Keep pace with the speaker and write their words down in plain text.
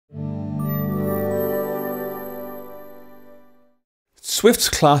Swift's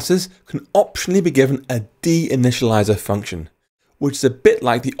classes can optionally be given a deinitializer function, which is a bit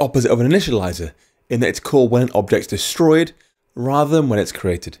like the opposite of an initializer, in that it's called when an object's destroyed rather than when it's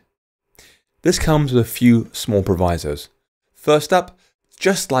created. This comes with a few small provisos. First up,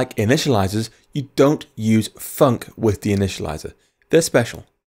 just like initializers, you don't use func with deinitializer. They're special.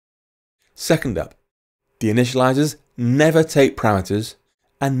 Second up, deinitializers never take parameters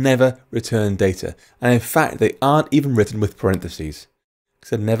and never return data. And in fact, they aren't even written with parentheses,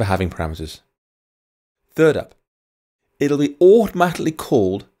 because they're never having parameters. Third up, it'll be automatically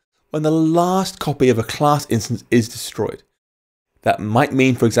called when the last copy of a class instance is destroyed. That might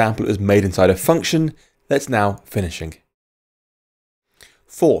mean, for example, it was made inside a function that's now finishing.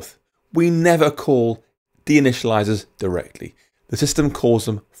 Fourth, we never call deinitializers directly. The system calls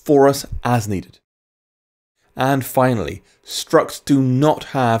them for us as needed. And finally, structs do not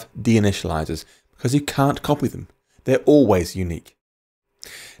have deinitializers because you can't copy them. They're always unique.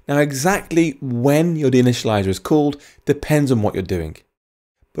 Now, exactly when your deinitializer is called depends on what you're doing.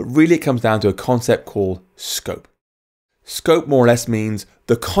 But really it comes down to a concept called scope. Scope more or less means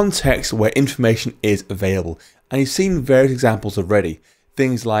the context where information is available. And you've seen various examples already.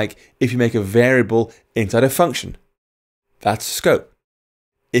 Things like if you make a variable inside a function, that's a scope.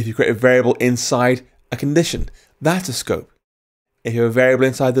 If you create a variable inside a condition, that's a scope. If you have a variable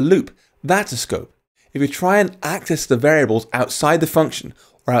inside the loop, that's a scope. If you try and access the variables outside the function,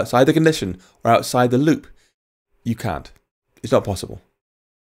 or outside the condition, or outside the loop, you can't. It's not possible.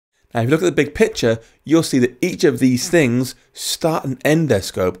 Now, if you look at the big picture, you'll see that each of these things start and end their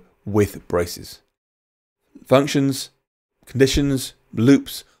scope with braces. Functions, conditions,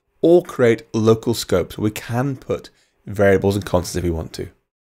 loops all create local scopes where we can put variables and constants if we want to.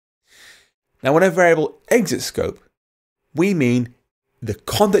 Now, when a variable exits scope, we mean the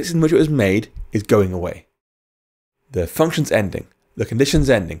context in which it was made is going away. The function's ending, the condition's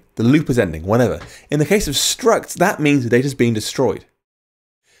ending, the loop is ending, whatever. In the case of structs, that means the data is being destroyed.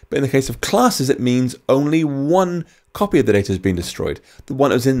 But in the case of classes, it means only one copy of the data is being destroyed, the one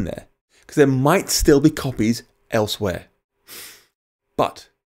that was in there, because there might still be copies elsewhere. But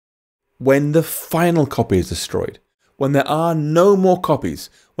when the final copy is destroyed, when there are no more copies,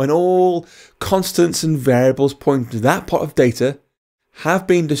 when all constants and variables pointing to that pot of data have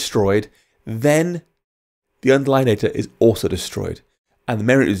been destroyed, then the underlying data is also destroyed, and the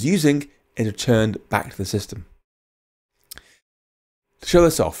memory it was using is returned back to the system. To show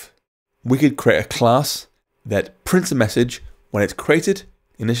this off, we could create a class that prints a message when it's created,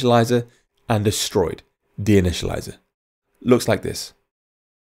 initializer, and destroyed, deinitializer. Looks like this.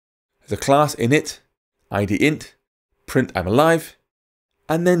 There's a class init, id int, print I'm alive,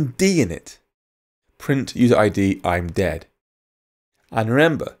 and then deinit, print user ID I'm dead. And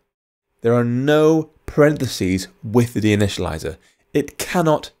remember, there are no parentheses with the deinitializer. It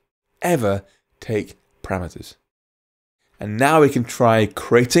cannot ever take parameters. And now we can try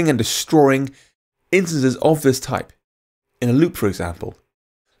creating and destroying instances of this type in a loop, for example.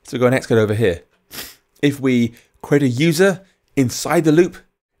 So go next code over here. If we create a user inside the loop,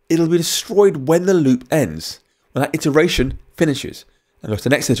 it'll be destroyed when the loop ends, when that iteration finishes and goes to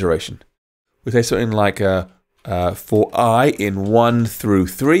the next iteration. We say something like for I in 1 through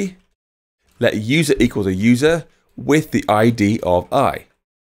 3, let user equals a user with the ID of I.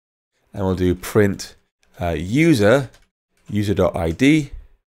 And we'll do print user.id,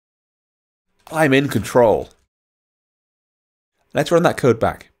 I'm in control. Let's run that code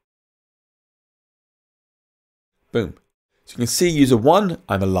back. Boom. So you can see user 1,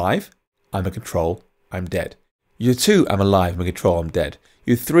 I'm alive, I'm in control, I'm dead. User 2, I'm alive, I'm in control, I'm dead.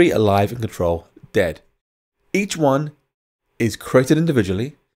 User 3, alive, in control, dead. Each one is created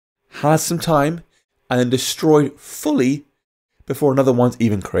individually, has some time, and then destroyed fully before another one's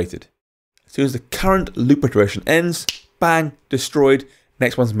even created. As soon as the current loop iteration ends, bang, destroyed,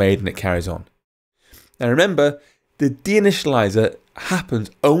 next one's made, and it carries on. Now remember, the deinitializer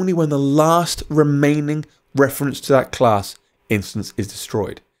happens only when the last remaining reference to that class instance is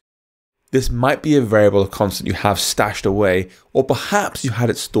destroyed. This might be a variable or constant you have stashed away, or perhaps you had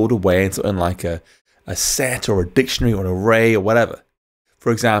it stored away in something like a set or a dictionary or an array or whatever.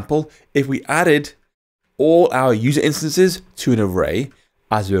 For example, if we added all our user instances to an array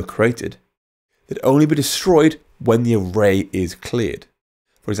as they were created, they'd only be destroyed when the array is cleared.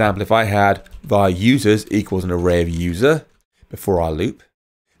 For example, if I had var users equals an array of user before our loop,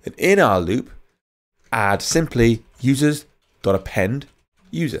 then in our loop, add simply users.append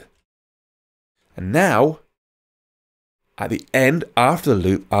user. And now, at the end, after the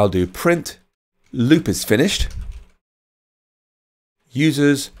loop, I'll do print loop is finished,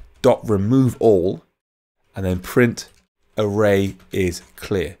 users.remove all, and then print array is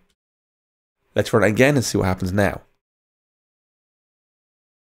clear. Let's run it again and see what happens now.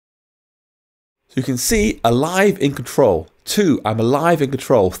 So you can see alive in control. 2, I'm alive in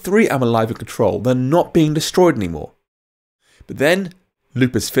control. 3, I'm alive in control. They're not being destroyed anymore. But then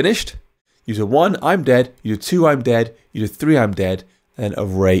loop is finished. User 1, I'm dead. User 2, I'm dead. User 3, I'm dead. And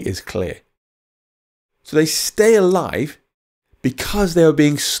array is clear. So they stay alive because they are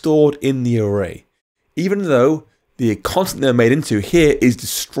being stored in the array. Even though the constant they're made into here is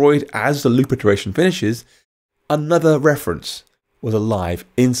destroyed as the loop iteration finishes, another reference was alive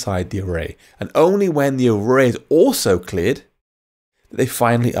inside the array. And only when the array is also cleared that they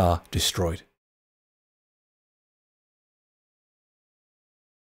finally are destroyed.